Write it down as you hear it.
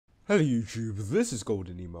Hello YouTube, this is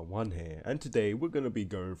GoldenEmo1 here, and today we're going to be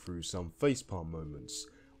going through some facepalm moments.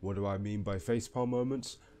 What do I mean by facepalm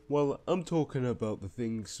moments? Well, I'm talking about the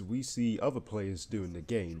things we see other players do in the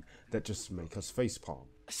game that just make us facepalm.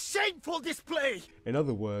 Shameful display! In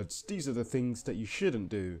other words, these are the things that you shouldn't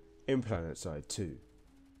do in Planetside 2.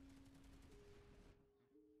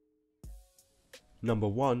 Number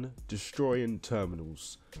 1. Destroying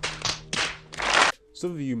terminals.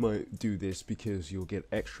 Some of you might do this because you'll get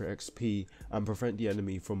extra XP and prevent the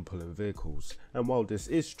enemy from pulling vehicles, and while this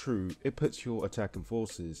is true, it puts your attacking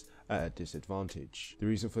forces at a disadvantage. The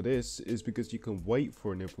reason for this is because you can wait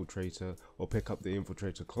for an infiltrator or pick up the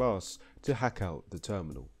infiltrator class to hack out the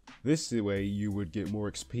terminal. This way you would get more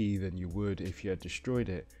XP than you would if you had destroyed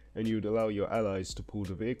it, and you would allow your allies to pull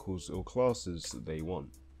the vehicles or classes that they want.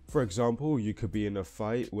 For example, you could be in a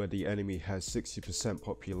fight where the enemy has 60%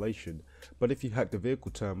 population, but if you hack the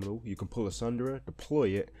vehicle terminal, you can pull asunder it, deploy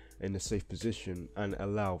it in a safe position and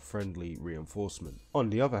allow friendly reinforcement. On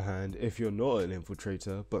the other hand, if you're not an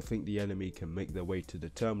infiltrator but think the enemy can make their way to the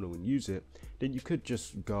terminal and use it, then you could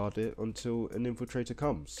just guard it until an infiltrator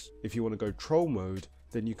comes. If you want to go troll mode,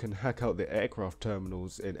 then you can hack out the aircraft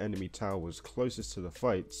terminals in enemy towers closest to the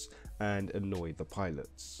fights and annoy the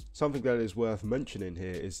pilots. Something that is worth mentioning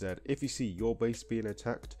here is that if you see your base being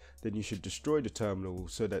attacked, then you should destroy the terminal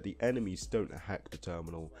so that the enemies don't hack the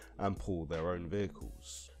terminal and pull their own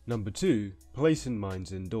vehicles. Number 2. Placing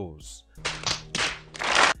mines indoors.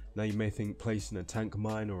 Now you may think placing a tank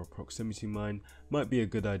mine or a proximity mine might be a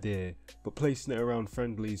good idea, but placing it around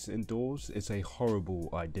friendlies indoors is a horrible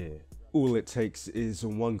idea. All it takes is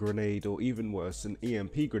one grenade, or even worse, an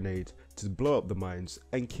EMP grenade, to blow up the mines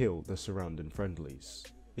and kill the surrounding friendlies.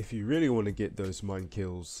 If you really want to get those mine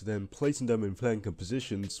kills, then placing them in flanking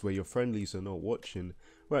positions where your friendlies are not watching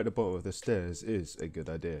right at the bottom of the stairs is a good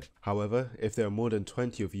idea. However, if there are more than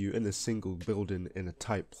 20 of you in a single building in a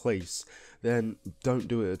tight place, then don't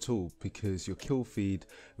do it at all, because your kill feed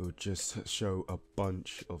will just show a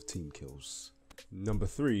bunch of team kills. Number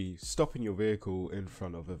 3. Stopping your vehicle in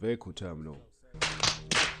front of a vehicle terminal.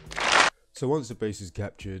 So once the base is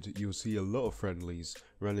captured, you'll see a lot of friendlies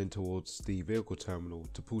running towards the vehicle terminal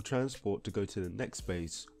to pull transport to go to the next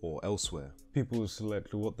base or elsewhere. People will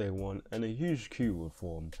select what they want and a huge queue will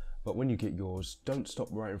form, but when you get yours, don't stop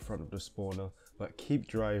right in front of the spawner, but keep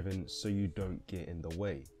driving so you don't get in the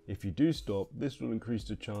way. If you do stop, this will increase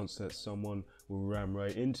the chance that someone will ram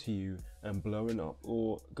right into you and blowing up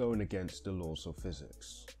or going against the laws of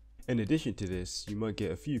physics. In addition to this, you might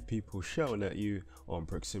get a few people shouting at you on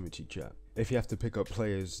proximity chat. If you have to pick up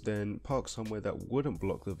players, then park somewhere that wouldn't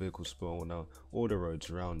block the vehicle spawner or the roads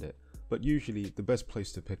around it. But usually the best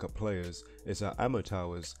place to pick up players is at ammo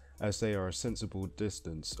towers, as they are a sensible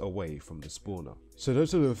distance away from the spawner. So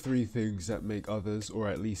those are the 3 things that make others, or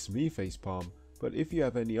at least me, facepalm. But if you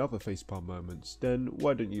have any other facepalm moments, then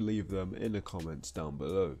why don't you leave them in the comments down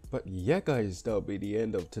below. But yeah guys, that'll be the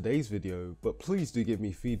end of today's video, but please do give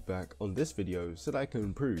me feedback on this video so that I can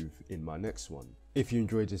improve in my next one. If you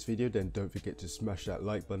enjoyed this video, then don't forget to smash that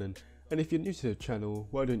like button, and if you're new to the channel,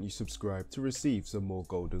 why don't you subscribe to receive some more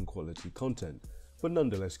golden quality content. But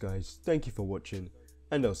nonetheless guys, thank you for watching,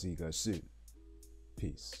 and I'll see you guys soon.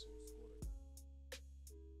 Peace.